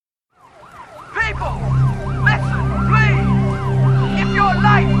People, listen, please. If your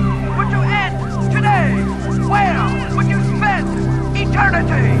life were to end today, where would you spend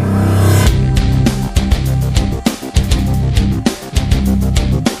eternity?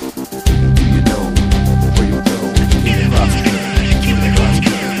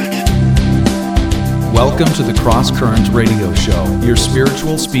 Welcome to the Cross Currents Radio Show, your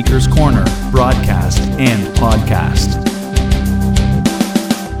spiritual speaker's corner, broadcast, and podcast.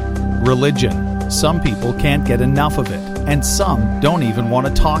 Religion. Some people can't get enough of it, and some don't even want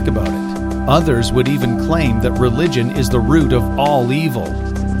to talk about it. Others would even claim that religion is the root of all evil.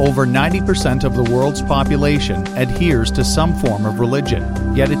 Over 90% of the world's population adheres to some form of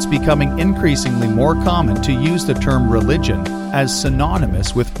religion, yet it's becoming increasingly more common to use the term religion as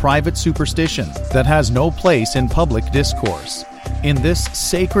synonymous with private superstition that has no place in public discourse. In this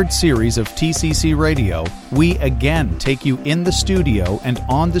sacred series of TCC Radio, we again take you in the studio and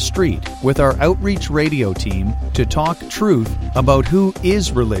on the street with our outreach radio team to talk truth about who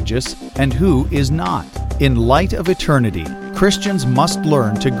is religious and who is not. In light of eternity, Christians must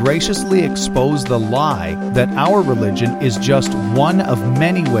learn to graciously expose the lie that our religion is just one of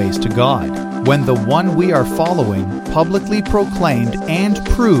many ways to God, when the one we are following publicly proclaimed and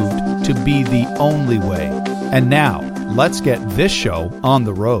proved to be the only way. And now, let's get this show on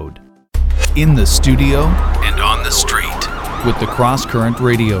the road. In the studio and on the street with the Cross Current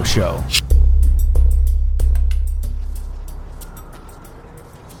Radio Show.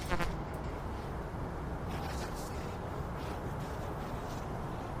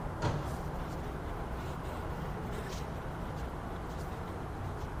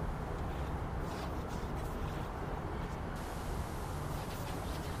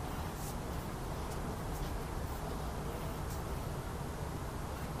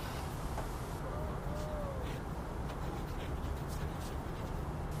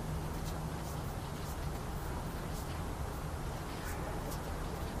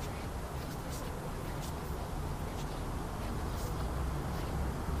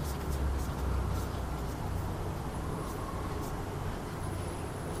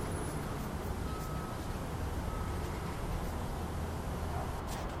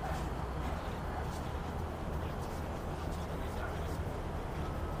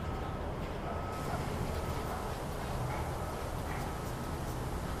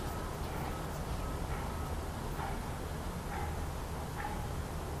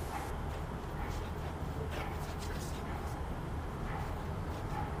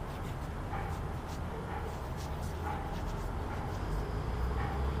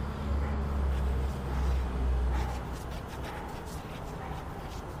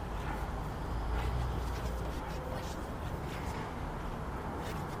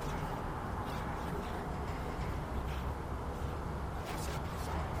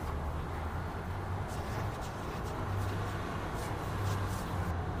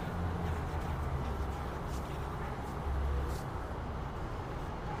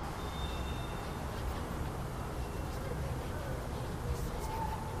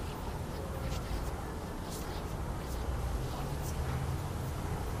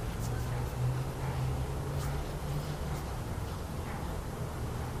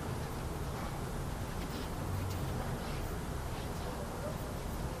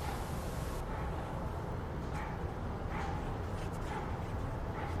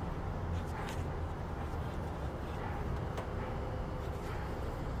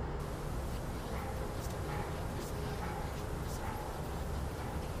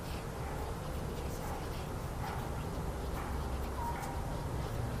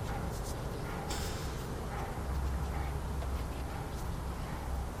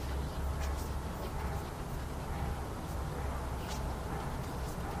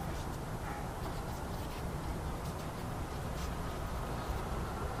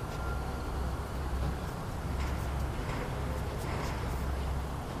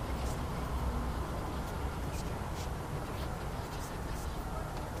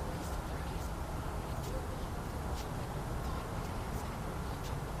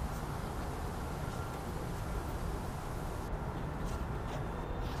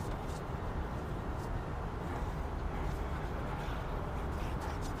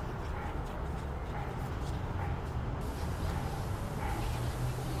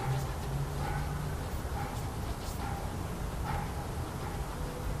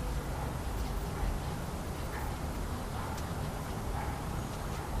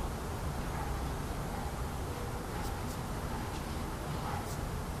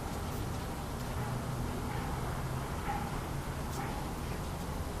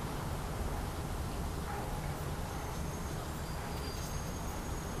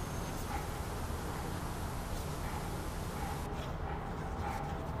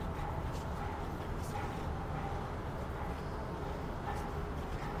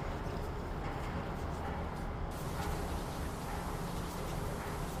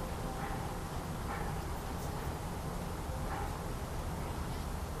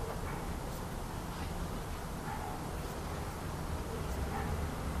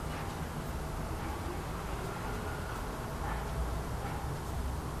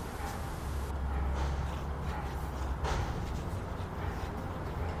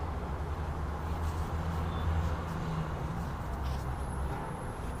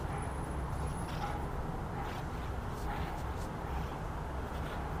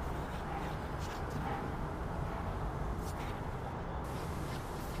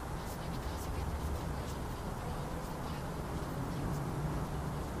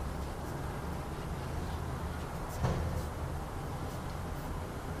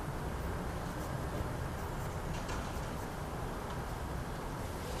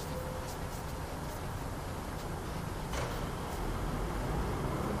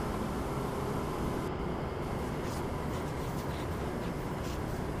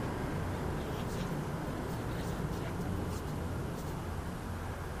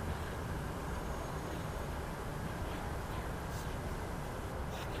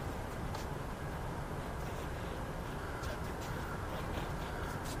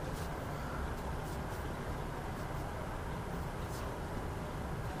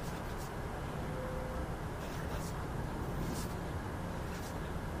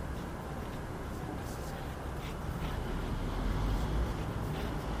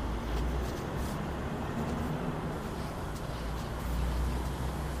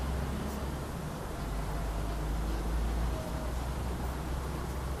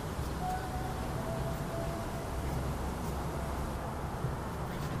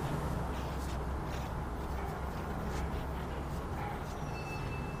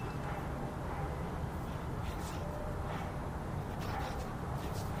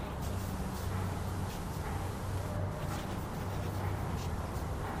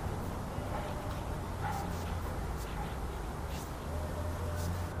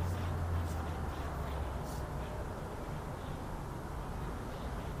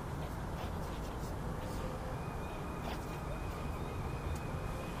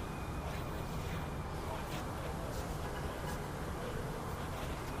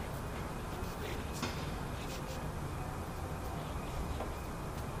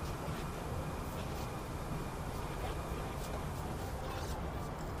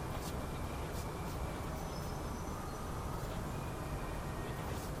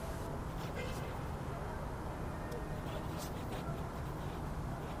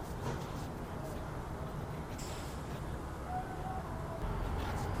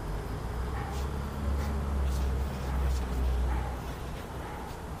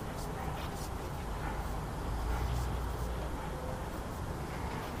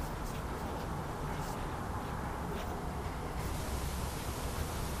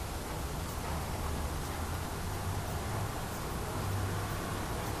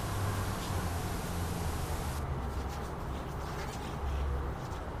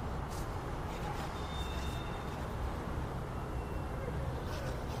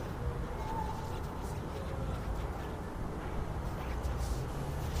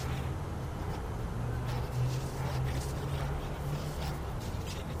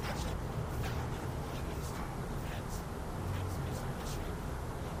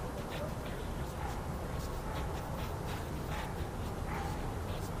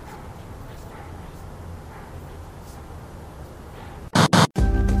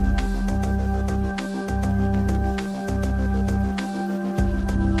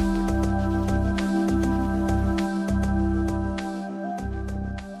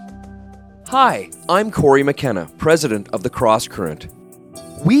 Hi, I'm Corey McKenna, president of the Cross Current.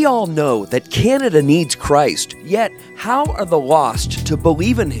 We all know that Canada needs Christ, yet how are the lost to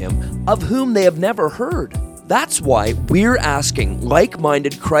believe in Him of whom they have never heard? That's why we're asking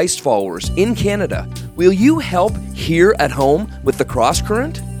like-minded Christ followers in Canada, will you help here at home with the Cross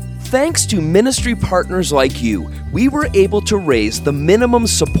Current? Thanks to ministry partners like you, we were able to raise the minimum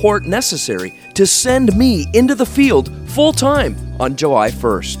support necessary to send me into the field full-time on July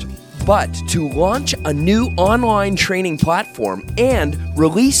 1st. But to launch a new online training platform and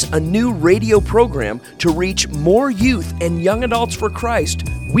release a new radio program to reach more youth and young adults for Christ,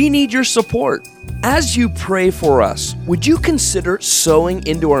 we need your support. As you pray for us, would you consider sowing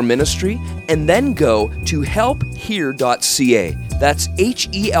into our ministry and then go to helphere.ca. That's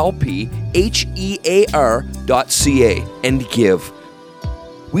helphear.ca and give.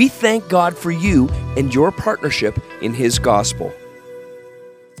 We thank God for you and your partnership in His gospel.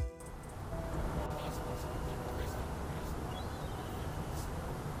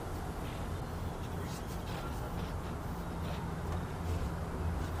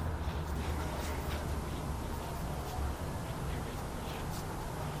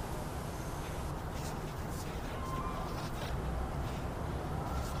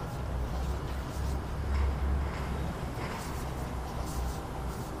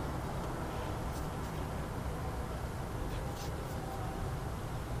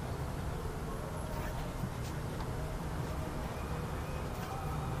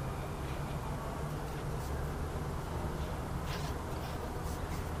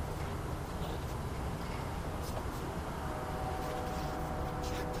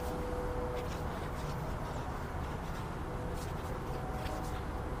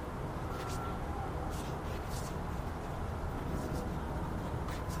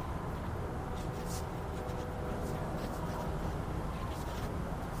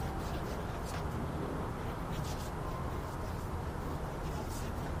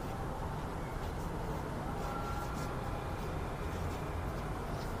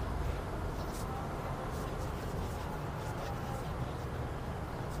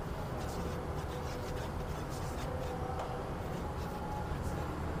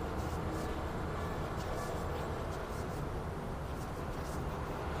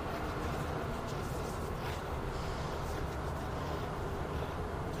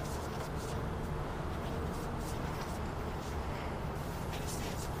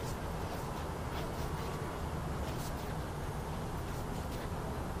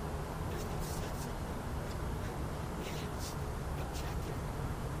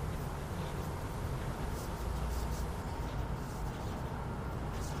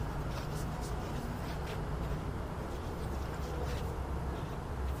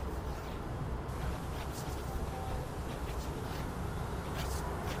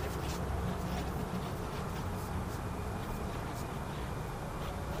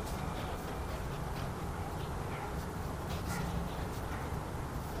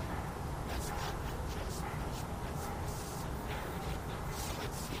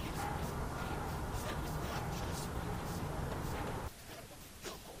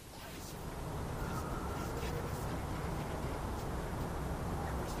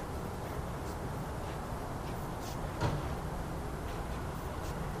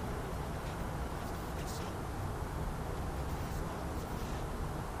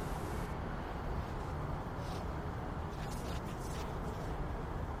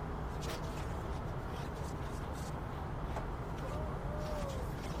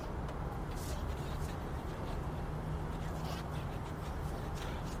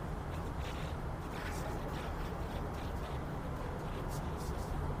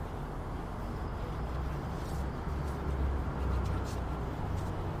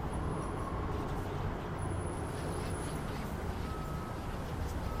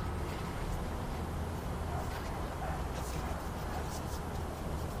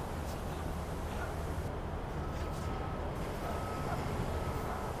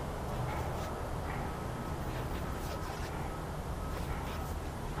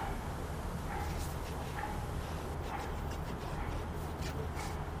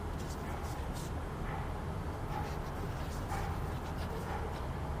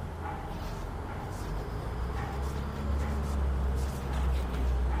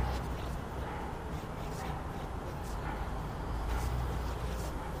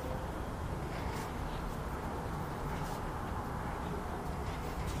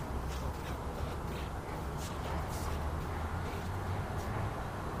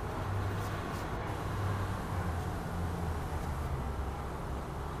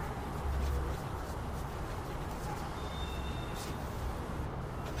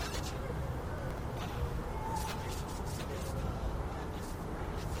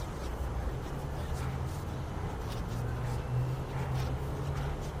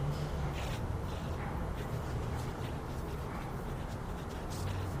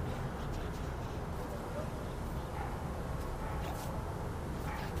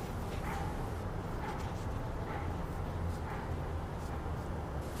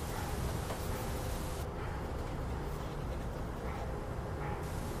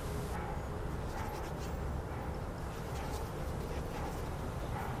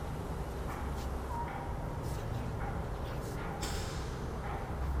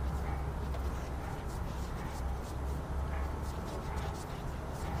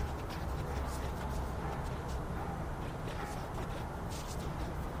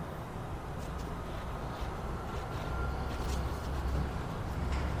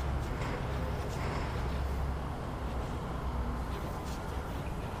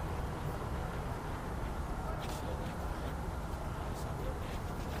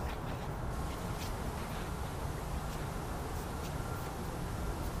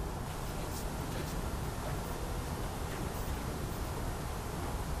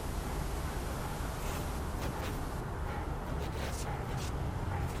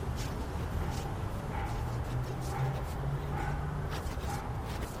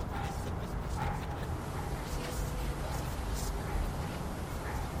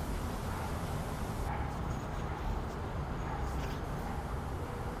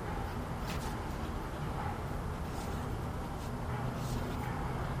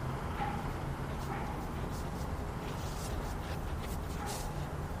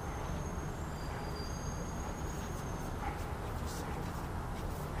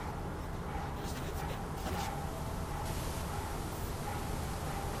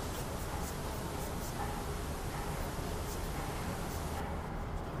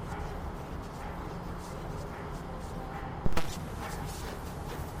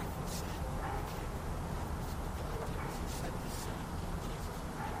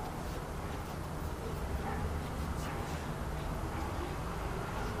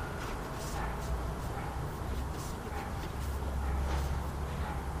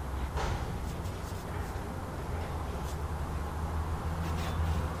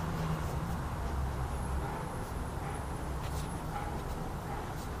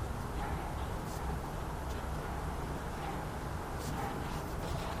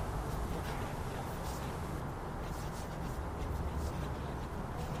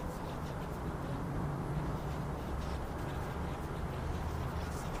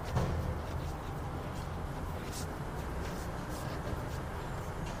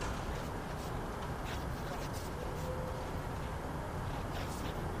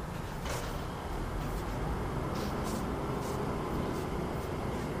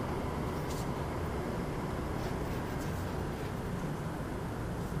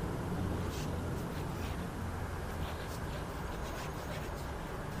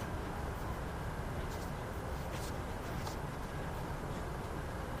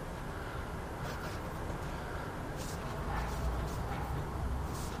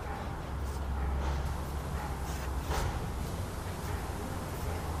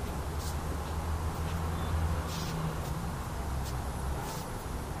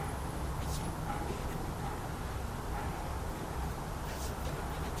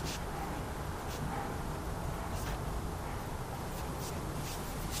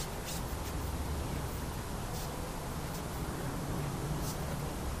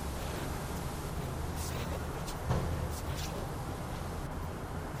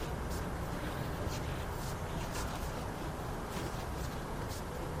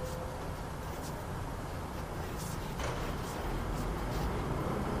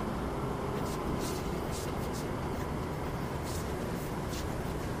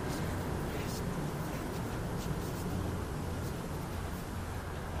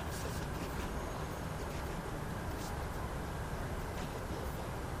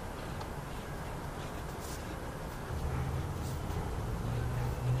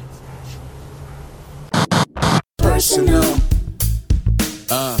 personal.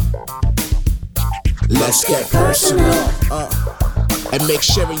 Let's get personal. And make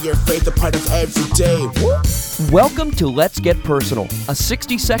sharing your faith a part of every day. Welcome to Let's Get Personal, a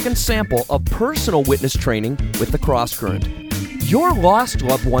 60-second sample of personal witness training with the Cross Current. Your lost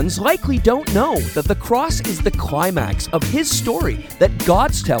loved ones likely don't know that the cross is the climax of His story that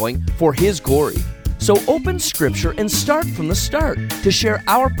God's telling for His glory. So open Scripture and start from the start to share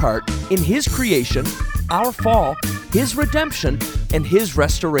our part in His creation, our fall, His redemption, and His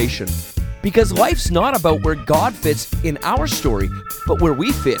restoration. Because life's not about where God fits in our story, but where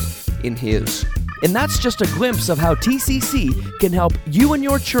we fit in His. And that's just a glimpse of how TCC can help you and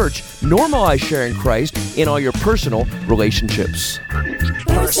your church normalize sharing Christ in all your personal relationships.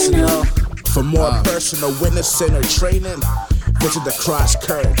 Personal. For more personal witnessing or training, visit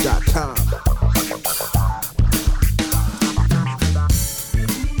thecrosscurrent.com.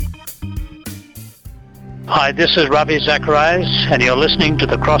 Hi, this is Ravi Zacharias, and you're listening to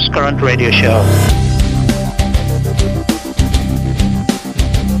the Cross Current Radio Show.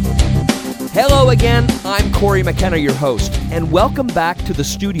 Hello again, I'm Corey McKenna, your host, and welcome back to the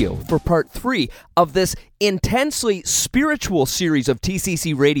studio for part 3 of this intensely spiritual series of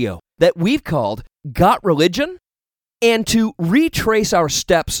TCC Radio that we've called Got Religion? And to retrace our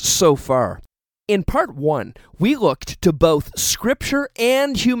steps so far, in part 1, we looked to both Scripture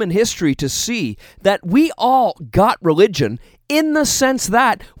and human history to see that we all got religion in the sense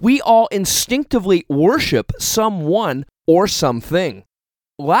that we all instinctively worship someone or something.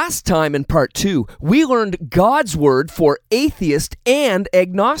 Last time in part 2, we learned God's word for atheist and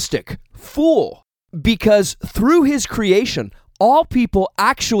agnostic, fool, because through His creation, all people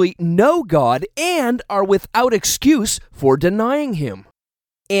actually know God and are without excuse for denying Him.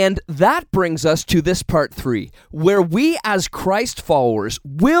 And that brings us to this part 3, where we as Christ followers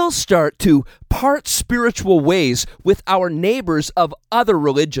will start to part spiritual ways with our neighbors of other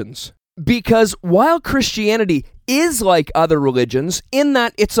religions. Because while Christianity is like other religions in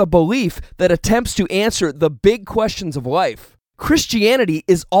that it's a belief that attempts to answer the big questions of life, Christianity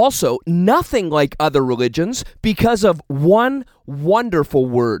is also nothing like other religions because of one wonderful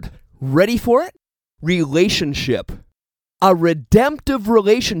word. Ready for it? Relationship. A redemptive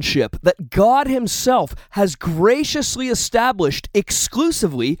relationship that God Himself has graciously established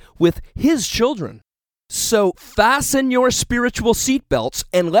exclusively with His children. So fasten your spiritual seatbelts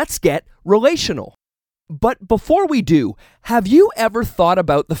and let's get relational. But before we do, have you ever thought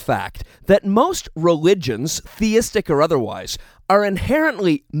about the fact that most religions, theistic or otherwise, are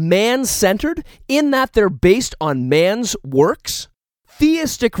inherently man-centered in that they're based on man's works?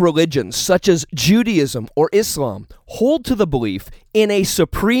 Theistic religions such as Judaism or Islam hold to the belief in a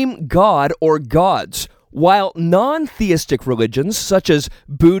supreme God or gods, while non-theistic religions such as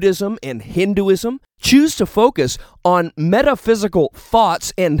Buddhism and Hinduism choose to focus on metaphysical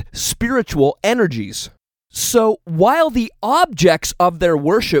thoughts and spiritual energies. So while the objects of their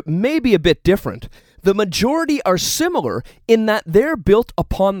worship may be a bit different, the majority are similar in that they're built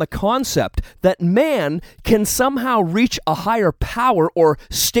upon the concept that man can somehow reach a higher power or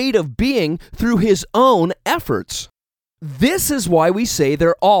state of being through his own efforts. This is why we say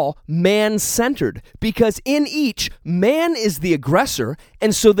they're all man-centered, because in each, man is the aggressor,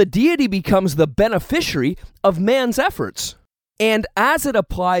 and so the deity becomes the beneficiary of man's efforts. And as it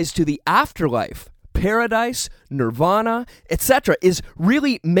applies to the afterlife, paradise, nirvana, etc., is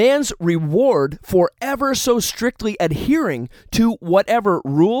really man's reward for ever so strictly adhering to whatever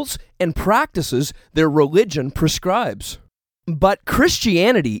rules and practices their religion prescribes. But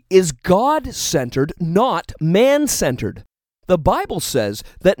Christianity is God-centered, not man-centered. The Bible says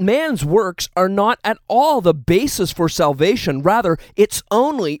that man's works are not at all the basis for salvation. Rather, it's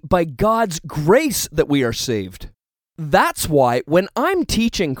only by God's grace that we are saved. That's why when I'm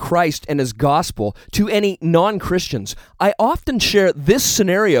teaching Christ and His gospel to any non-Christians, I often share this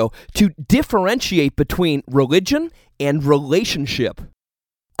scenario to differentiate between religion and relationship.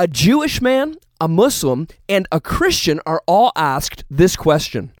 A Jewish man, a Muslim, and a Christian are all asked this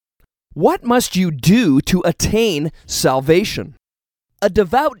question: what must you do to attain salvation? A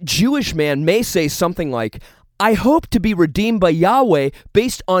devout Jewish man may say something like, I hope to be redeemed by Yahweh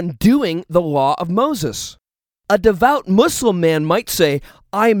based on doing the law of Moses. A devout Muslim man might say,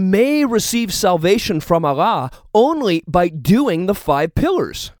 I may receive salvation from Allah only by doing the 5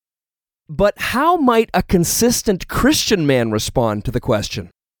 pillars. But how might a consistent Christian man respond to the question?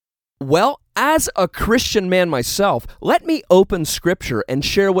 Well, as a Christian man myself, let me open Scripture and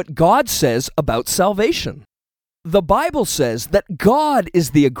share what God says about salvation. The Bible says that God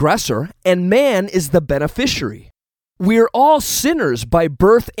is the aggressor and man is the beneficiary. We're all sinners by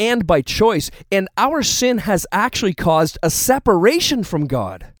birth and by choice, and our sin has actually caused a separation from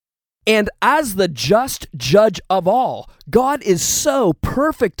God. And as the just judge of all, God is so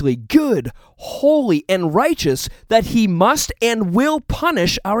perfectly good, holy, and righteous that he must and will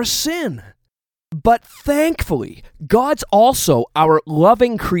punish our sin. But thankfully, God's also our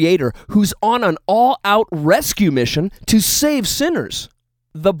loving creator who's on an all-out rescue mission to save sinners.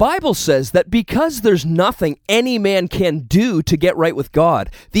 The Bible says that because there's nothing any man can do to get right with God,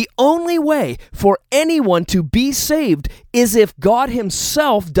 the only way for anyone to be saved is if God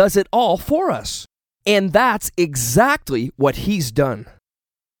himself does it all for us. And that's exactly what he's done.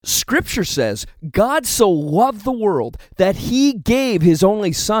 Scripture says, God so loved the world that he gave his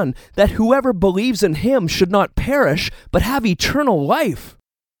only Son, that whoever believes in him should not perish, but have eternal life.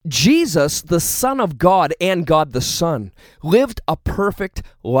 Jesus, the Son of God and God the Son, lived a perfect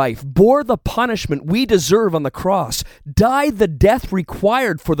life, bore the punishment we deserve on the cross, died the death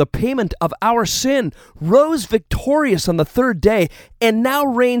required for the payment of our sin, rose victorious on the third day, and now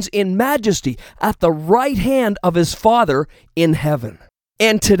reigns in majesty at the right hand of his Father in heaven.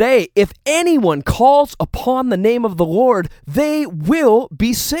 And today, if anyone calls upon the name of the Lord, they will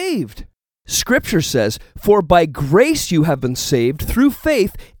be saved. Scripture says, "For by grace you have been saved through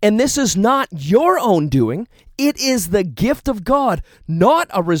faith, and this is not your own doing. It is the gift of God, not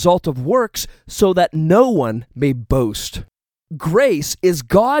a result of works, so that no one may boast." Grace is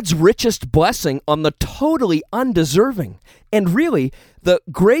God's richest blessing on the totally undeserving. And really, the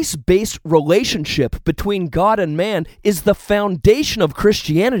grace-based relationship between God and man is the foundation of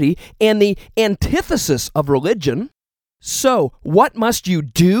Christianity and the antithesis of religion. So, what must you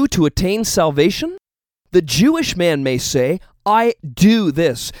do to attain salvation? The Jewish man may say, "I do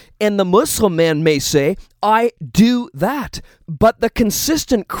this," and the Muslim man may say, "I do that." But the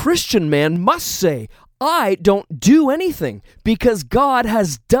consistent Christian man must say, "I don't do anything because God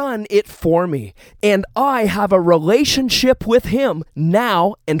has done it for me, and I have a relationship with him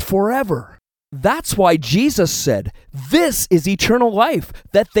now and forever." That's why Jesus said, "This is eternal life,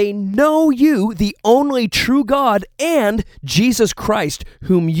 that they know you, the only true God, and Jesus Christ,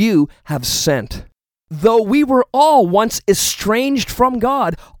 whom you have sent." Though we were all once estranged from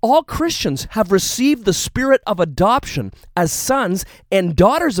God, all Christians have received the spirit of adoption as sons and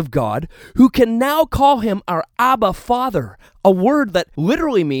daughters of God, who can now call him our Abba Father, a word that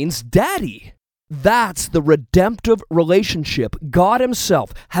literally means daddy. That's the redemptive relationship God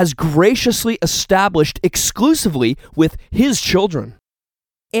himself has graciously established exclusively with his children.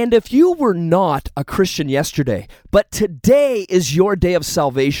 And if you were not a Christian yesterday, but today is your day of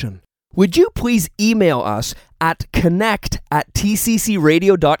salvation, would you please email us at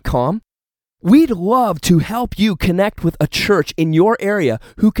connect@tccradio.com? We'd love to help you connect with a church in your area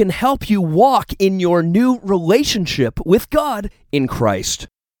who can help you walk in your new relationship with God in Christ.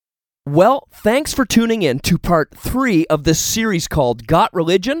 Well, thanks for tuning in to part 3 of this series called Got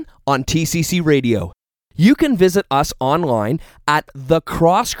Religion on TCC Radio. You can visit us online at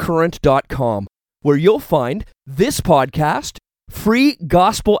thecrosscurrent.com, where you'll find this podcast, free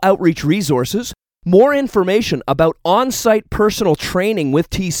gospel outreach resources, more information about on-site personal training with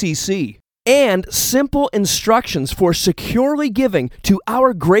TCC, and simple instructions for securely giving to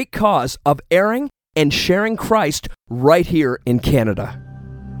our great cause of airing and sharing Christ right here in Canada.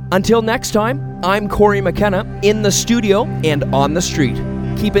 Until next time, I'm Corey McKenna in the studio and on the street,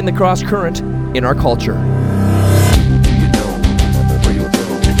 keeping the cross current in our culture.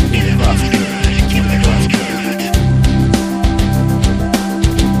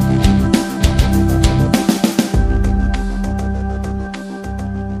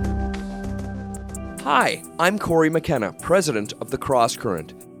 Hi, I'm Corey McKenna, president of the Cross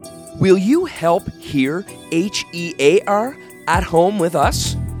Current. Will you help hear HEAR at home with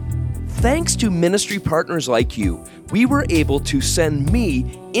us? Thanks to ministry partners like you, we were able to send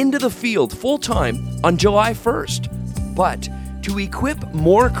me into the field full-time on July 1st. But to equip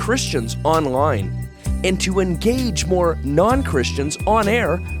more Christians online and to engage more non-Christians on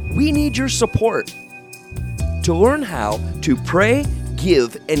air, we need your support. To learn how to pray,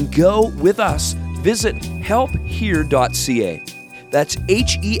 give, and go with us, visit helphear.ca. That's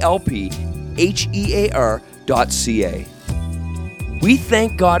HELPHEAR.ca. We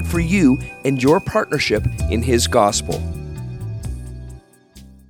thank God for you and your partnership in His gospel.